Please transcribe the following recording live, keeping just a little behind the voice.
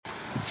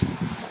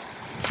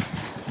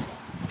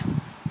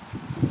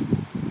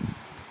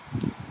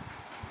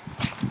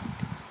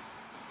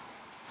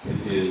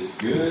It is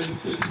good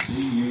to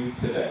see you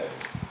today.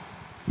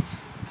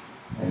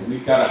 And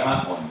we've got a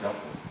hot one, don't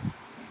we?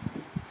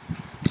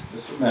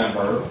 Just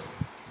remember,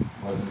 it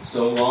wasn't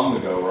so long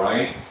ago,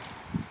 right?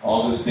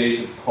 All those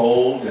days of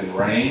cold and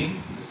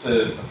rain, just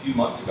a few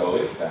months ago,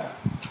 if that.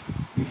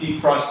 We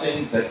keep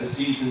trusting that the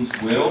seasons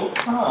will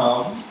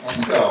come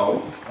and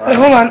go. Right? Wait,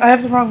 hold on. I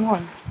have the wrong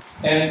one.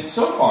 And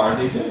so far,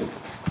 they do.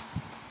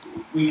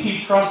 We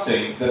keep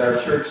trusting that our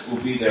church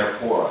will be there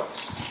for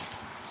us.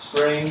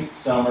 Spring,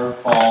 summer,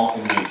 fall,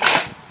 and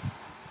winter.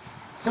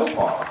 So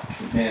far,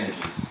 it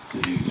manages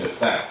to do just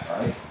that,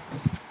 right?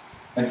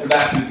 And for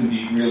that, we can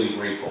be really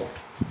grateful.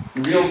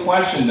 The real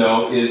question,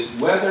 though, is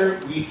whether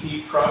we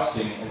keep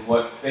trusting in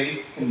what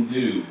faith can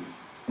do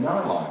in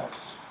our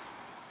lives.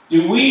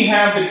 Do we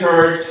have the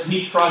courage to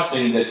keep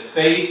trusting that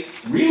faith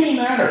really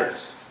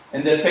matters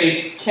and that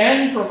faith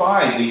can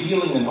provide the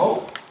healing and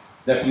hope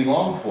that we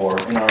long for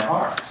in our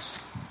hearts?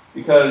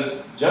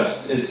 Because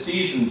just as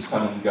seasons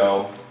come and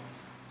go,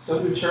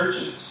 so do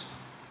churches,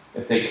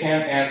 if they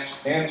can't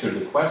answer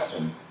the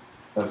question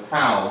of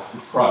how to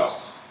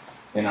trust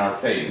in our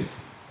faith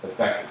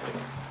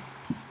effectively.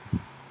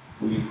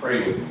 Will you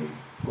pray with me,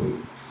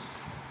 please?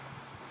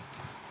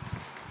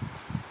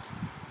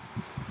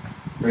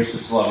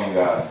 Gracious, loving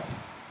God,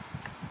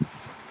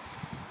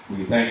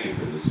 we thank you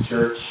for this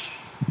church.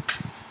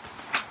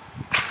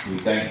 We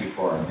thank you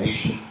for our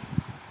nation.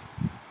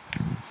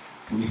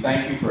 We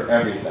thank you for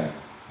everything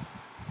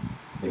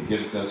that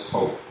gives us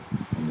hope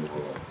in the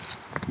world.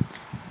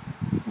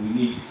 We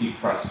need to keep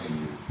trusting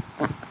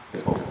you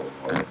to hope of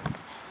Lord.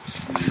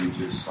 We need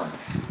your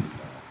strength to do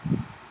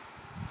that.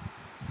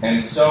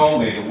 And so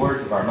may the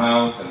words of our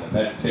mouths and the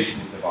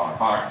meditations of our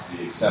hearts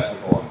be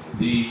acceptable unto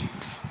thee,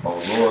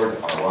 O Lord,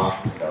 our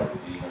rock and our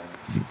redeemer,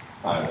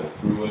 either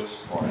through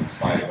us or in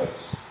spite of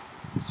us.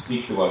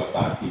 Speak to us,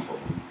 thy people,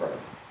 we pray.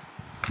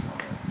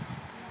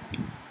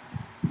 Amen.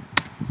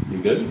 You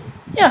good?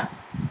 Yeah.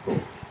 Cool.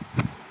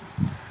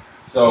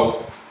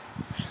 So,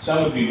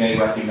 some of you may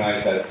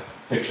recognize that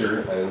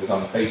picture. It was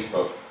on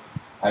Facebook.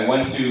 I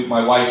went to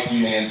my wife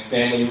Junan's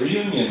family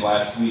reunion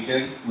last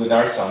weekend with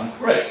our son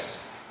Chris.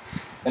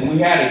 And we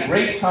had a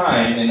great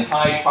time in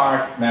Hyde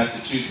Park,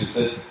 Massachusetts,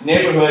 a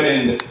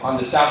neighborhood on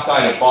the south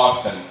side of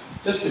Boston,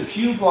 just a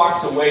few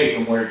blocks away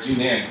from where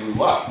Junan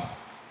grew up.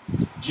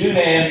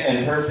 Junan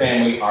and her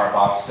family are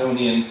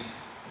Bostonians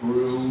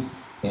through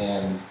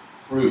and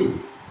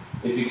through.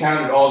 If you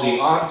counted all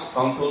the aunts,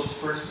 uncles,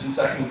 first and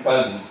second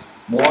cousins,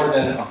 more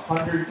than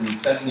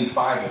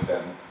 175 of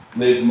them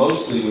lived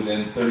mostly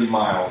within 30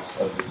 miles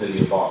of the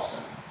city of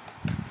Boston.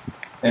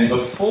 And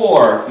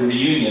before the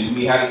reunion,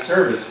 we had a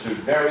service to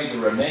bury the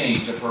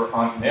remains of her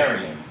Aunt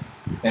Marion,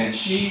 and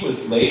she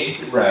was laid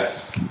to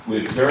rest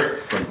with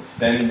dirt from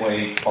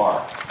Fenway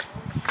Park.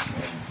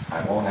 And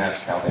I won't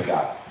ask how they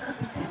got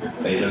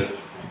it. They just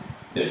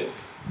did it.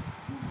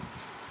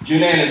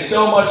 Junan is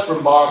so much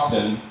from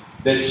Boston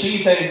that she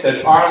thinks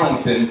that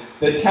Arlington,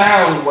 the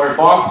town where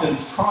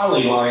Boston's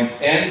trolley lines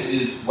end,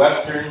 is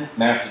western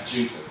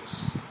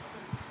Massachusetts.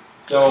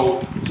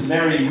 So to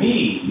marry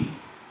me,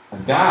 a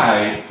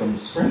guy from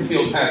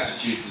Springfield,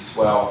 Massachusetts,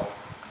 well,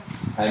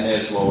 I may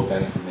as well have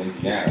been from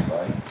Indiana,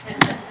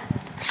 right?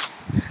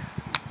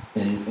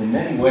 In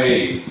many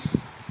ways,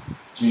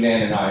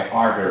 Junan and I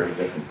are very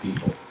different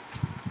people.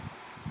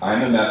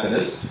 I'm a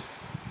Methodist,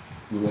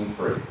 through and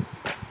through.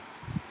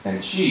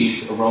 And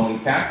she's a Roman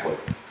Catholic,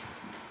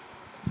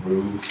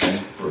 through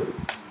and through.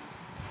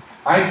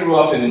 I grew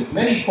up in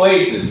many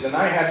places, and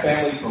I had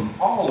family from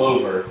all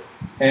over,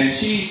 and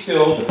she's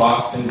still the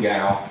Boston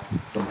gal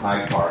from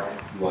Hyde Park,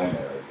 who I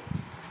married.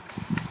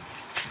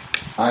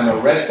 I'm a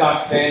Red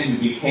Sox fan who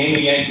became a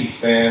Yankees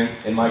fan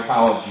in my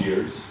college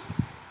years.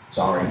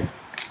 Sorry.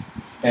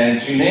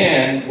 And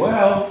Junan,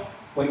 well,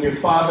 when your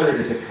father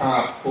is a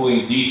cop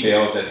pulling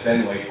details at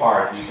Fenway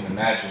Park, you can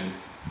imagine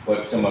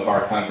what some of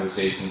our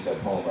conversations at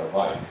home are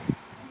like,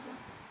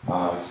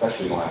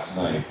 especially last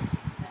night.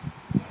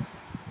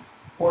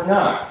 Or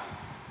not.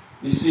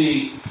 You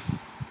see,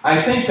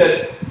 I think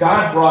that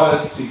God brought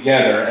us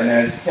together and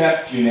has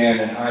kept Junan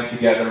and I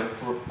together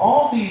for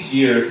all these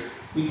years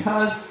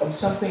because of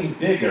something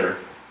bigger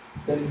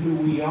than who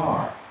we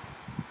are.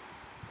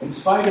 In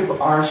spite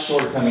of our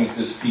shortcomings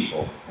as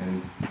people,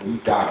 and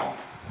we've got them,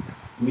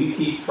 we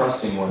keep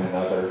trusting one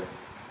another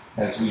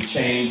as we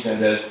change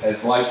and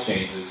as life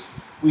changes.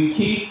 We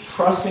keep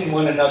trusting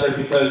one another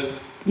because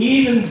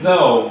even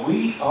though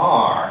we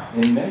are,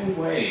 in many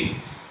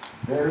ways,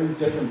 very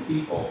different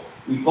people,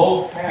 we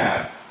both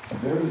have a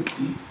very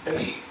deep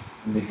faith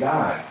in the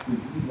God who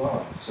we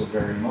love so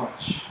very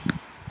much.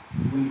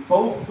 We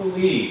both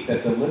believe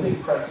that the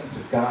living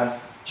presence of God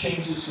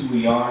changes who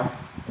we are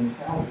and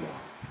how we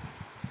are.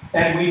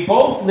 And we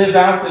both live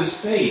out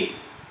this faith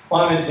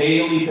on a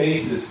daily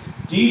basis,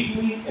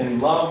 deeply in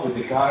love with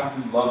the God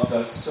who loves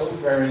us so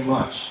very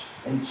much,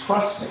 and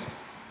trusting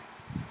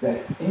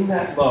that in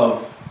that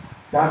love,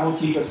 God will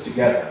keep us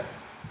together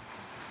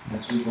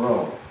as we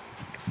grow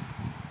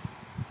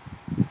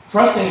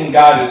Trusting in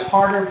God is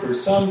harder for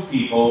some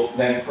people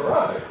than for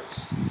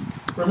others.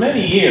 For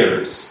many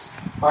years,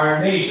 our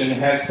nation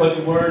has put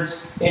the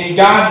words, "In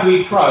God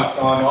we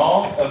trust," on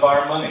all of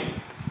our money.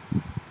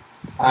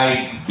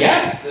 I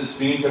guess this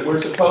means that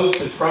we're supposed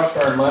to trust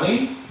our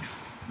money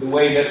the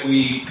way that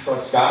we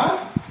trust God,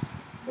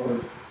 or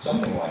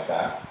something like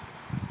that.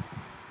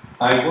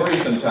 I worry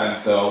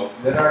sometimes, though,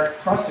 that our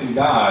trust in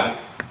God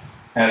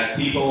as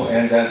people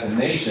and as a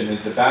nation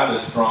is about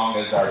as strong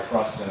as our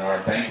trust in our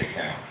bank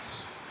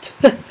accounts.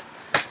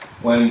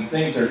 When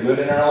things are good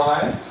in our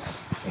lives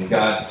and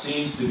God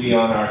seems to be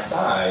on our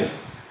side,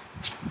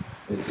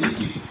 it's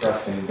easy to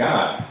trust in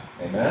God.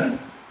 Amen?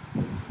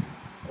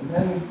 And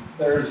then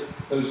there's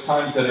those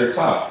times that are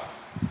tough.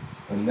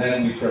 And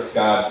then we trust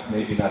God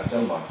maybe not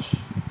so much.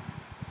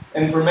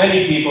 And for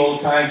many people,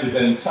 times have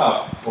been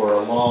tough for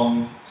a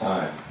long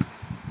time.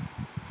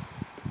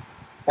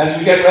 As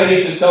we get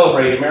ready to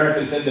celebrate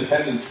America's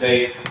Independence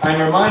Day,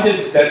 I'm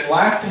reminded that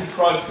lasting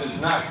trust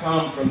does not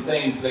come from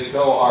things that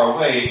go our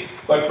way,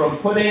 but from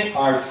putting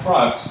our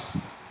trust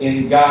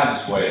in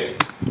God's way.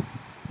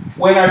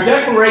 When our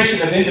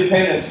Declaration of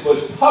Independence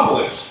was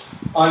published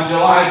on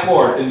July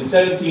 4th in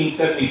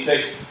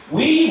 1776,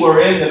 we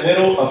were in the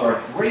middle of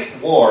a great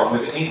war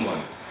with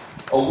England,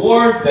 a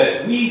war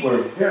that we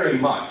were very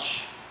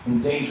much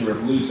in danger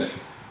of losing.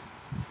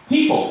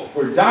 People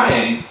were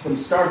dying from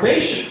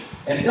starvation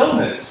and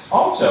illness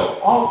also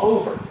all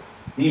over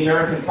the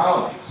American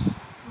colonies.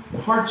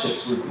 The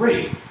hardships were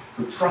great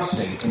for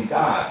trusting in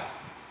God,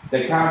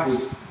 that God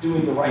was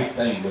doing the right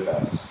thing with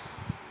us,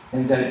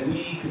 and that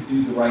we could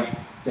do the right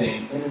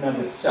thing in and of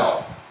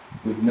itself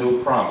with no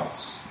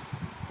promise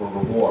for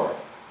reward.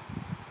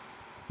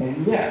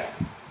 And yet,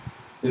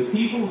 the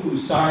people who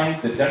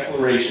signed the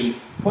Declaration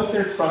put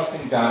their trust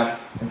in God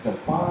as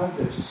a bond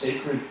of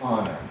sacred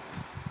honor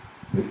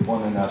with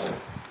one another.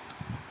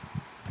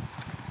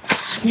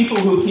 People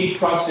who keep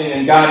trusting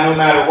in God no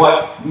matter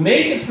what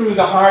make it through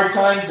the hard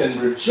times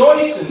and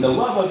rejoice in the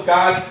love of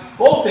God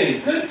both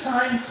in good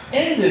times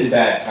and in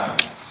bad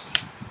times.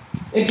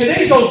 In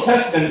today's Old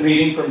Testament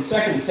reading from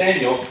 2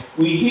 Samuel,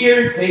 we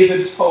hear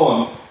David's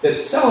poem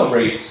that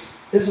celebrates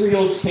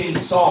Israel's king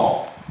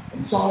Saul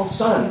and Saul's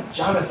son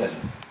Jonathan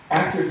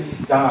after he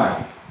had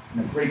died in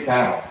a great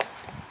battle.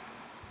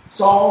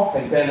 Saul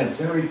had been a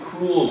very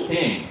cruel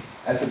king,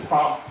 as the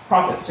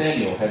prophet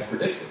Samuel had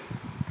predicted.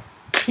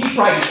 He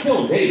tried to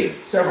kill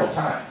David several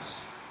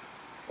times.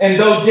 And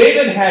though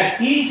David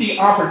had easy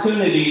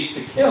opportunities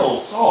to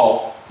kill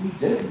Saul, he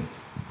didn't.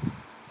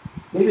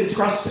 David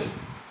trusted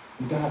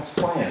in God's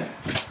plan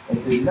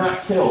and did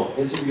not kill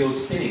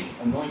Israel's king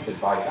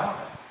anointed by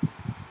God.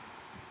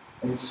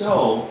 And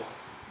so,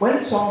 when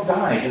Saul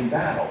died in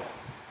battle,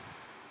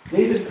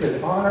 David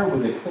could honor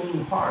with a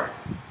clean heart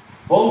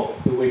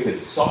both the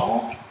wicked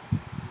Saul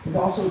and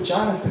also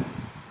Jonathan,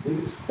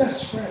 David's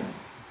best friend.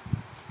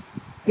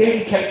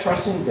 David kept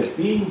trusting that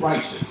being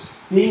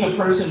righteous, being a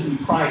person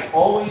who tried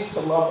always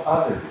to love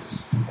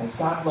others as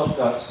God loves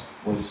us,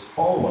 was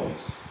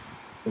always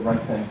the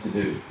right thing to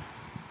do.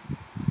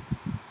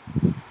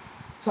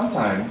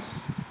 Sometimes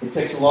it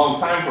takes a long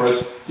time for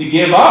us to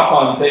give up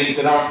on things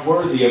that aren't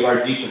worthy of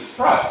our deepest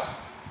trust.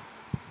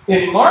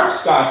 In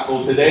Mark's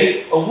gospel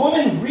today, a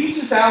woman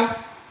reaches out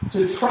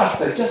to trust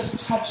that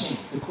just touching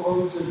the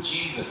clothes of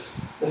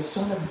Jesus, the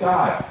Son of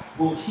God,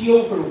 will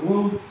heal her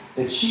wound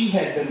that she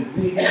had been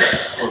bleeding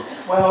for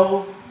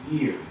 12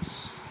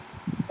 years.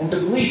 And the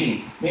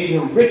bleeding made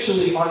her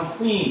ritually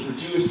unclean for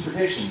Jewish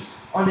traditions,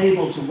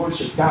 unable to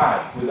worship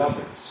God with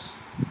others.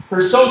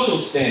 Her social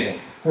standing,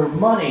 her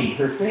money,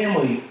 her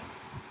family,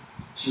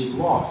 she had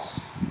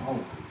lost all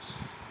of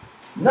these.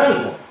 None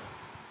of them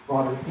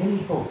brought her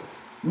any hope.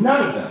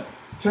 None of them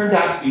turned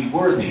out to be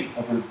worthy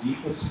of her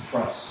deepest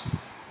trust.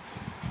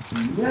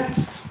 And yet,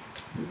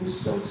 there was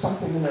still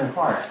something in her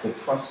heart that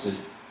trusted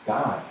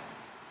God.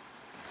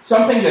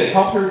 Something that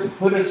helped her to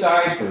put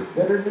aside her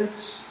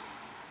bitterness,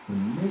 her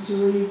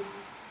misery,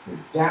 her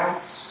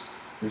doubts,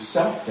 her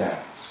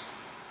self-doubts,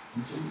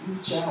 and to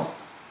reach out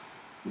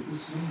to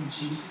this man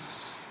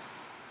Jesus,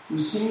 who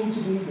seemed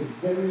to be the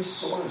very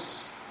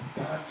source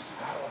of God's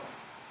power.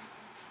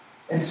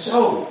 And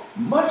so,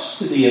 much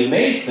to the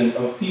amazement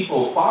of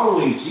people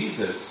following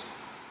Jesus,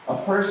 a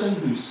person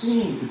who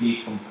seemed to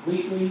be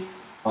completely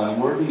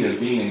unworthy of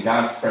being in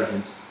God's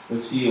presence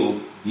was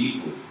healed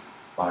deeply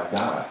by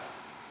God,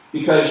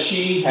 because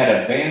she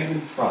had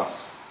abandoned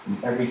trust in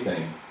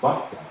everything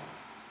but God.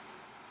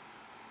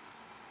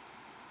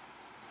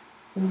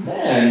 And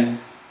then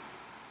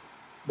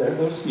there are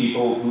those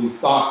people who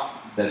thought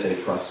that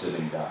they trusted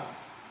in God,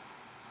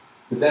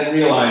 but then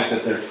realized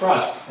that their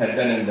trust had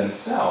been in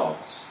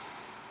themselves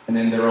and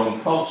in their own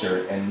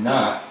culture and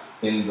not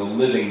in the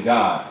living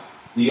God,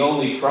 the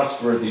only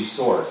trustworthy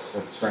source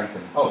of strength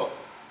and hope.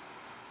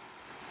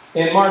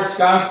 In Mark's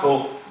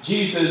Gospel,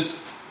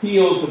 Jesus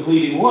heals the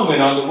bleeding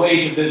woman on the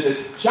way to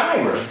visit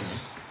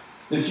Jairus,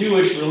 the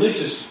Jewish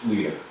religious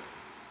leader.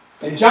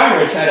 And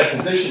Jairus had a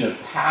position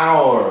of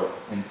power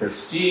and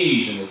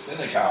prestige in the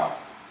synagogue.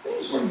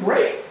 things were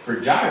great for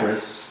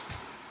Jairus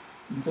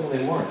until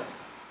they weren't.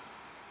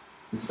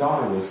 His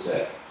daughter was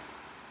sick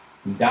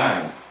and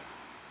dying.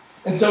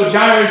 And so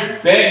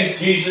Jairus begs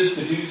Jesus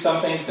to do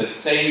something to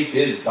save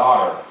his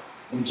daughter.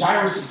 And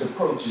Jairus'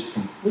 approach is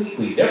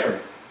completely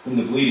different from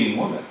the bleeding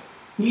woman.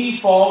 He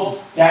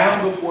falls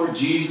down before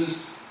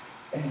Jesus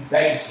and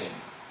begs him.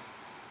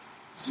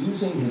 He's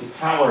using his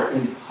power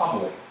in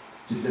public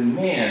to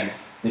demand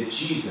that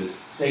Jesus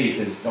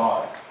save his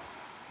daughter.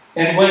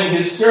 And when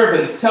his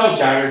servants tell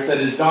Jairus that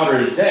his daughter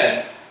is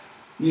dead,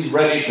 he's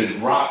ready to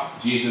drop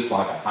Jesus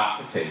like a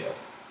hot potato.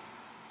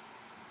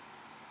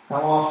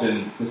 How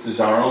often this is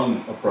our own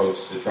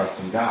approach to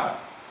trusting God?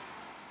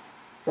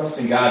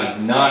 Trusting God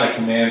is not a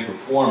command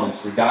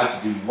performance for God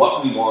to do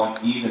what we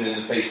want, even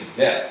in the face of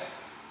death.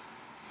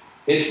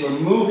 It's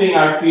removing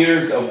our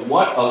fears of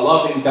what a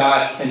loving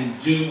God can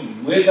do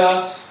with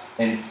us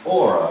and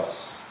for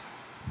us,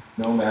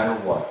 no matter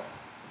what.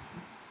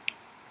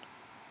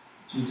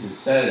 Jesus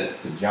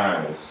says to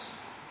Jairus,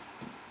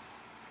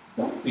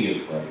 don't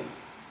be afraid.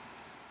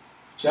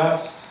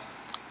 Just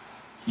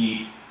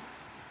keep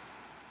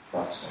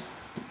trusting.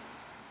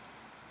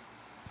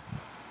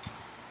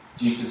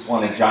 Jesus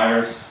wanted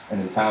Jairus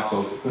and his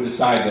household to put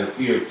aside their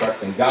fear of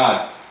trusting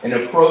God, an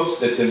approach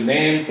that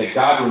demands that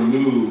God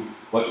remove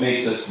what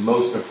makes us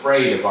most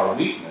afraid of our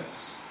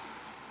weakness,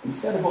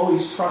 instead of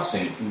always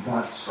trusting in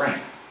God's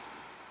strength.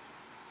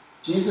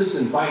 Jesus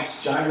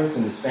invites Jairus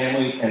and his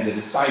family and the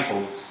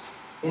disciples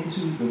into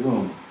the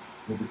room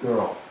with the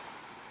girl.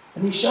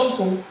 And he shows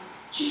them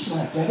she's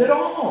not dead at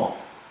all,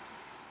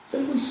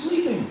 simply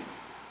sleeping.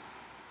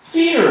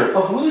 Fear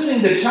of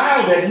losing the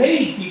child had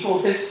made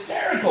people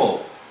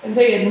hysterical, and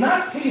they had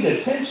not paid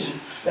attention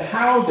to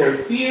how their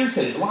fears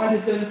had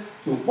blinded them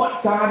to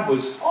what God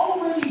was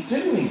already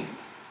doing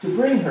to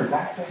bring her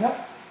back to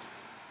health.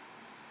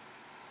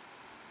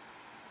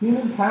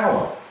 Human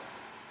power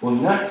will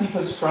not keep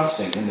us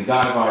trusting in the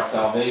God of our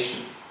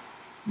salvation.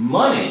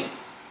 Money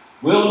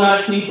will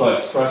not keep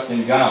us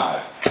trusting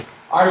God.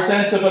 Our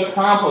sense of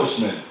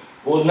accomplishment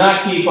will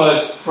not keep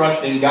us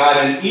trusting God,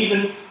 and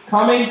even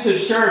coming to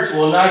church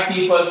will not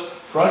keep us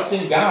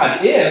trusting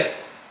God if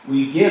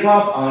we give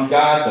up on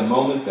God the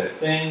moment that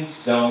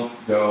things don't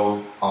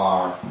go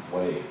our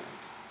way.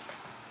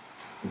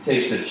 It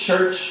takes a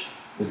church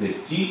with a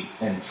deep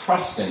and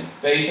trusting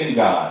faith in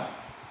God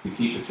to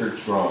keep the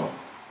church growing.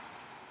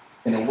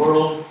 In a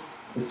world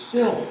that's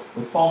filled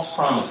with false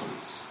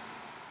promises,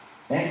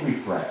 angry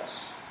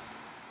threats,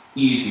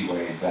 easy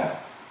ways out,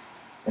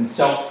 and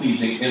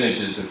self-pleasing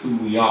images of who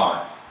we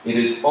are, it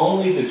is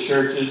only the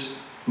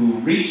churches who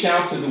reach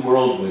out to the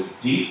world with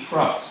deep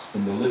trust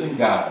in the living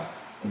God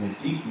and a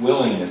deep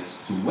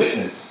willingness to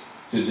witness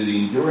to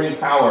the enduring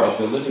power of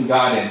the living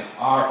God in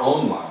our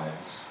own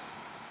lives.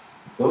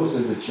 Those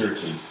are the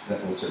churches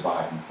that will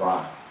survive and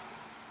thrive.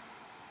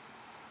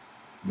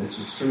 And this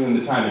was true in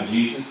the time of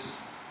Jesus.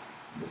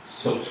 It's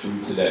still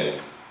true today.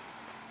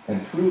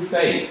 And through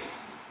faith,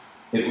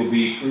 it will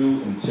be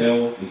true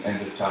until the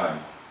end of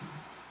time.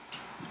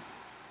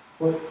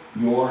 Put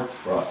your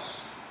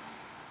trust,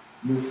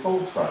 your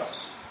full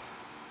trust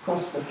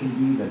that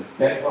can be the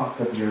bedrock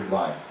of your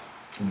life,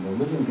 in the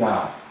living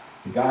God,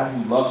 the God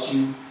who loves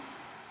you,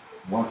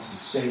 wants to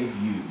save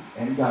you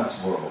and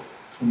God's world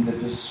from the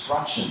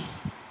destruction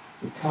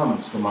that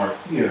comes from our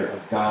fear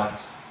of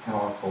God's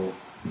powerful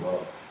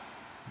love.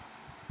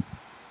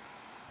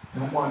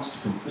 God wants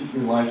to complete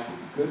your life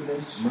with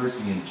goodness,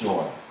 mercy, and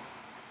joy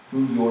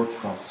through your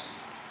trust.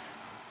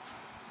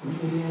 Bring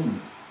it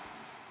in.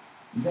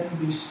 And then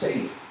be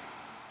safe,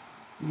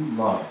 be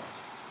loved,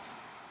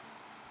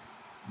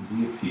 and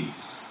be at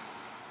peace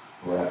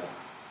forever.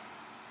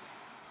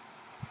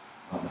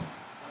 Amen.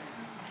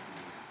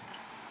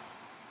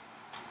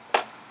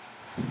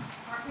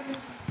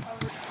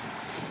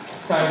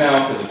 It's time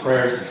now for the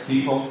prayers of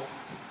people,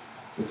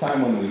 the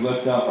time when we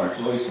lift up our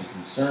joys and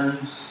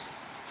concerns.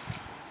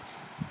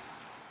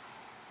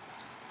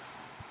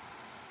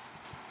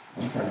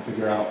 I'm trying to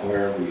figure out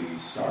where we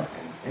start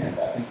and end.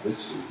 I think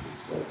this week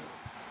is where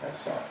I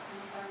start.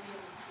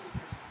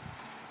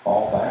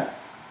 All that?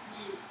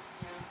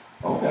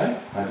 Okay.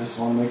 I just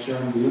want to make sure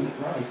I'm doing it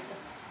right.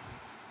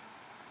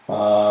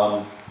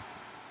 I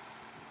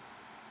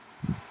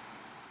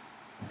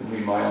can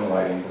read my own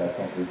writing, but I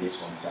can't read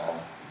this one, Sally.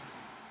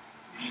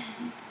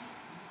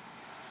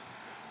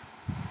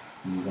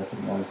 Do you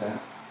recognize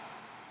that?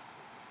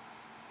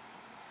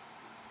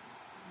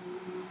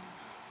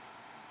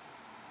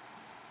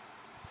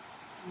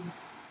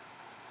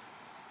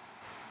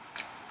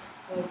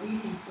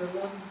 Reading for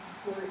love and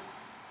support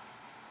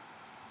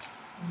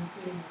in the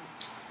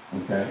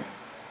family. Okay.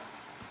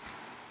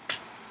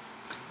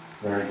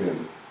 Very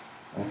good.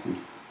 Thank you.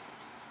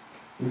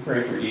 We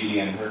pray for Edie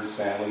and her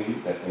family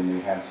that they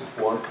may have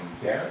support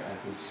and care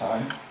at this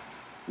time.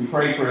 We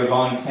pray for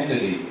Yvonne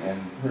Kennedy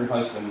and her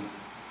husband,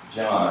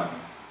 John,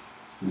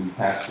 who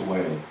passed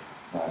away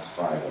last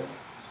Friday.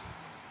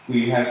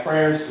 We have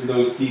prayers for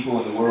those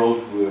people in the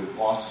world who have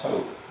lost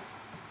hope,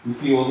 who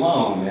feel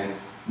alone and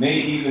may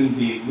even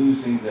be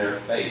losing their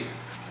faith.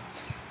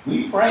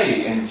 We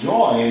pray and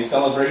joy in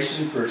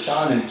celebration for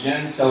Sean and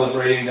Jen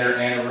celebrating their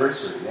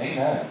anniversary.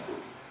 Amen.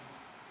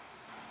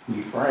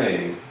 We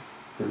pray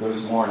for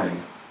those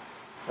mourning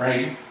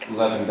Frank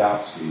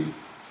Lewandowski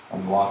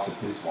on the loss of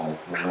his wife,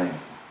 Lorraine.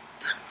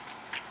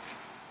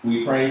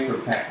 We pray for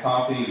Pat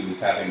Coffey, who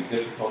is having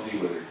difficulty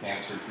with her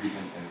cancer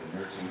treatment in the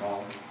nursing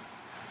home.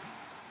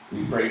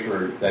 We pray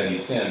for Betty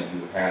Tim,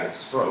 who had a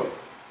stroke.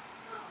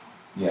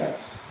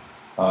 Yes.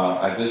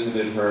 I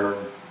visited her,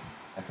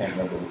 I can't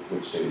remember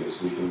which day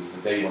this week. It was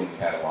the day when we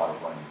had a lot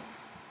of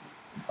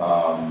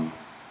rain.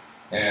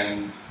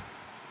 And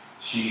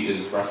she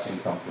is resting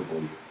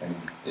comfortably and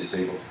is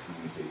able to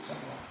communicate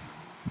somewhat.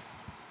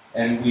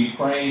 And we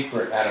pray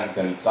for Adam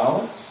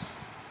Gonzalez,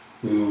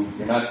 who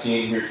you're not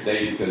seeing here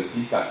today because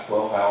he's got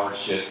 12-hour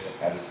shifts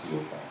at a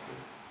steel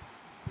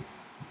factory.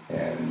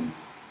 And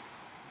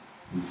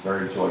he's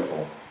very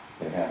joyful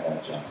to have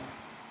that job.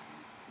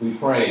 We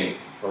pray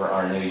for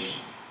our nation.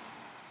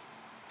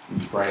 We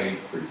pray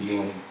for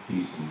healing,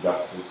 peace, and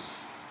justice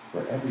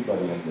for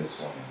everybody in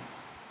this land.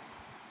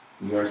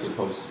 We are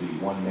supposed to be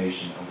one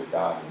nation under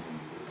God and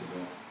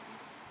indivisible.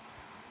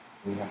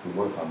 We have to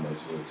work on those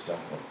words, don't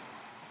we?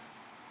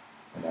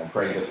 And I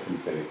pray that through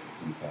faith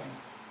we can.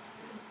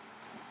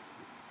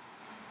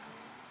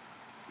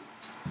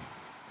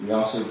 We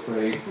also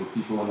pray for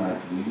people in our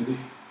community.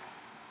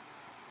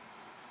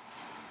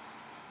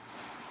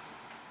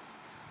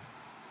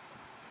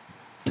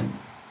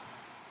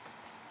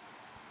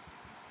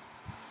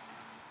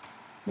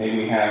 May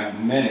we have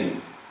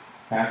many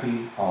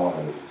happy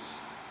holidays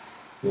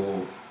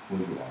filled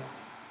with love.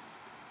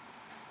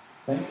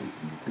 Thank you.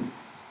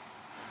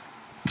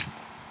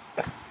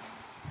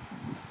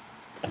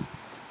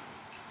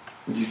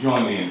 Would you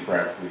join me in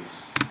prayer,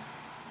 please?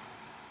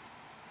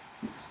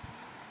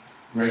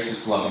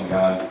 Gracious, loving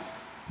God,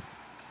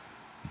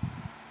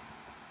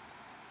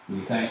 we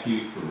thank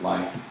you for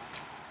life,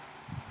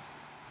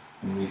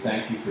 and we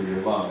thank you for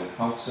your love that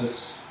helps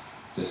us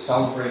to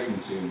celebrate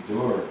and to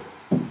endure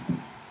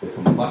the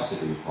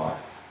complexity of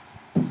life.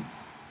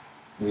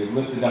 We have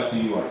lifted up to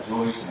you our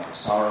joys and our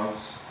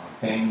sorrows, our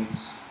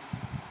pains,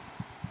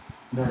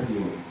 and our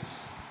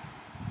healings,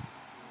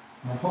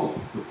 our hope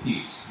for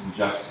peace and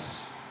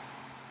justice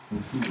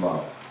and true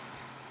love.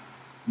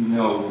 You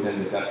know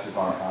within the depths of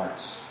our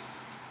hearts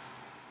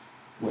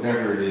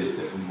whatever it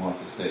is that we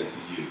want to say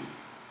to you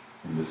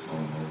in this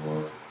lonely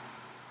Lord.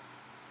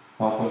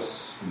 Help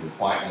us in the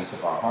quietness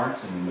of our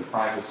hearts and in the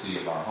privacy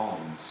of our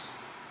homes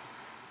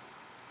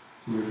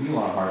to reveal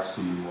our hearts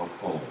to you more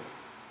fully.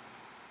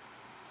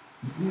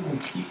 We may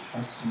keep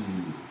trusting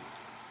you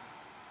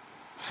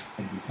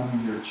and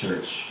becoming your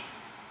church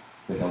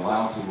that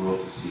allows the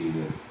world to see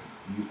that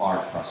you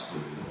are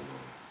trustworthy, Lord.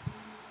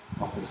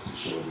 Help us to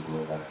show the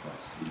world that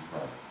trust, we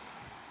pray.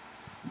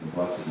 In the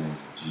blessed name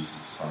of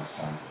Jesus Christ,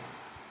 our Lord.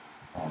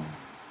 Amen.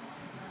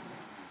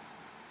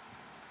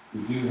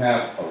 We do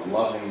have a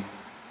loving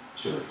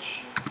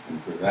church,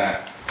 and for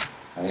that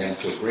I am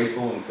so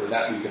grateful, and for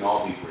that we can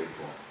all be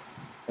grateful.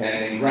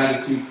 And in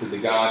gratitude for the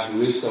God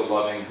who is so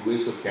loving, who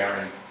is so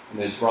caring,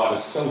 and has brought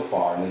us so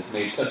far and has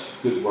made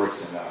such good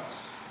works in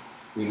us,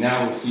 we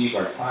now receive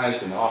our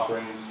tithes and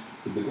offerings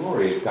to the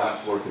glory of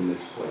God's work in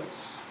this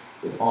place,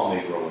 that all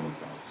may grow in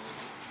Christ.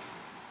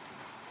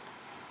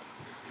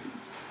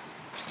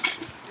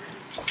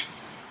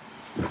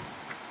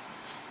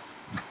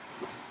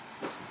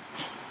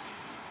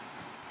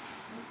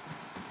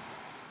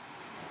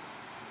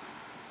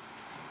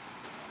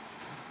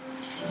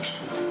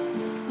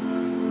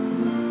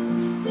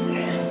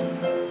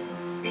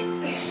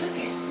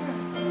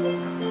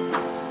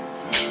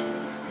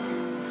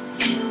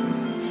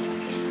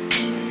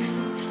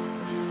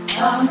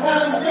 Come,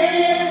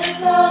 little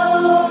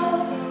soul,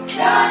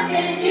 God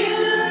can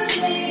use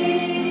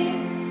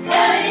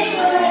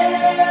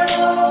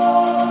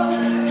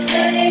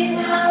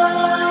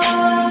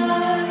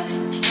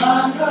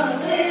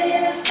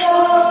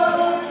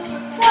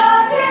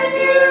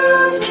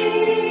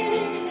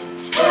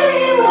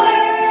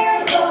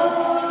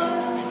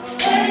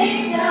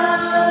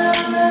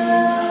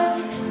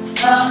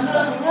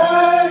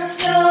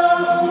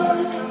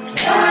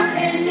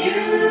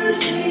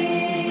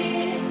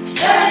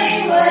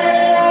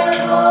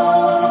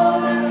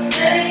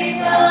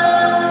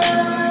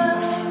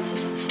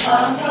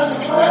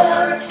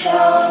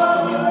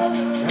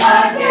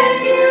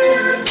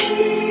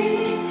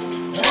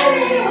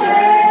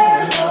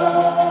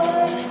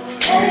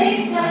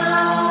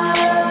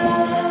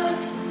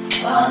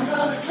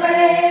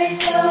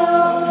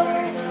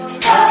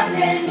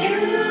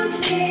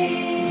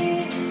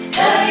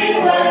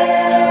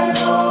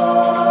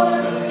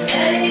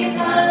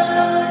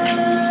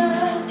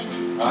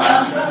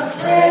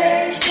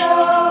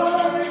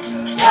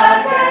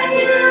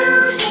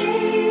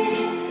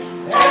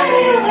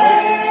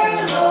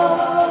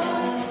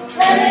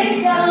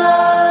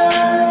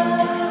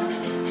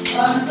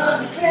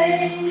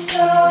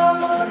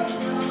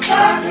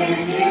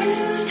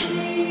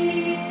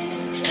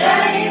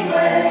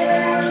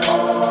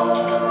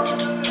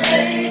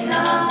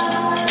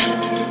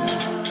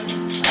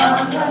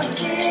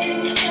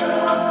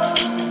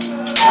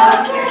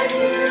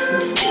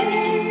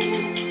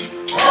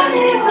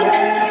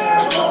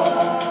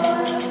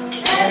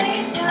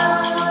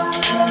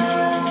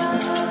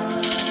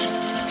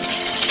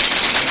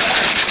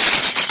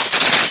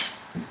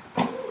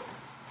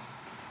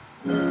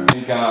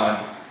in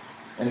God.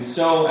 And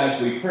so,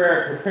 as we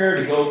prepare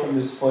to go from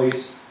this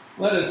place,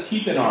 let us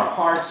keep in our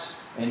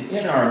hearts and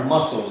in our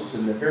muscles,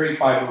 in the very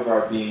fiber of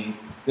our being,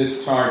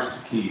 this charge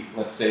to keep.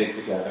 Let's say it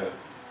together.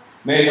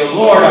 May the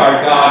Lord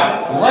our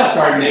God bless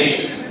our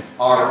nation,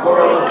 our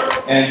world,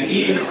 and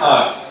even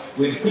us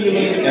with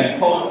healing and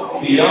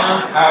hope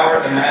beyond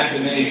our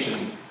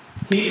imagination.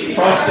 Keep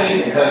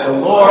trusting that the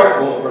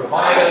Lord will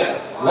provide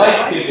us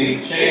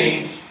life-giving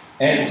change,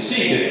 and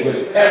seek it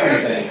with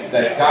everything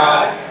that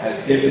God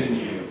has given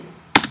you.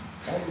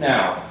 And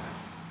now,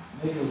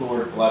 may the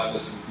Lord bless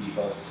us and keep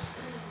us.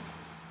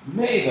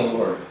 May the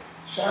Lord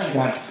shine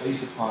God's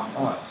face upon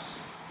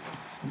us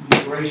and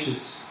be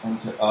gracious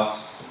unto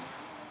us.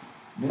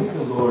 May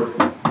the Lord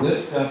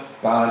lift up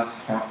God's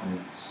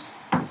countenance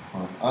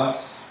on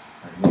us,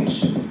 our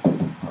nation,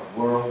 our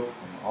world,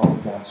 and all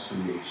of God's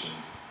creation,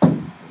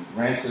 and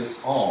grant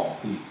us all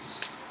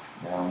peace,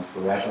 now and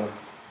forever.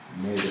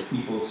 And may the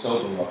people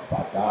so beloved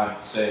by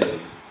God say,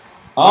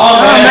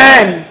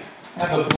 Amen. Have a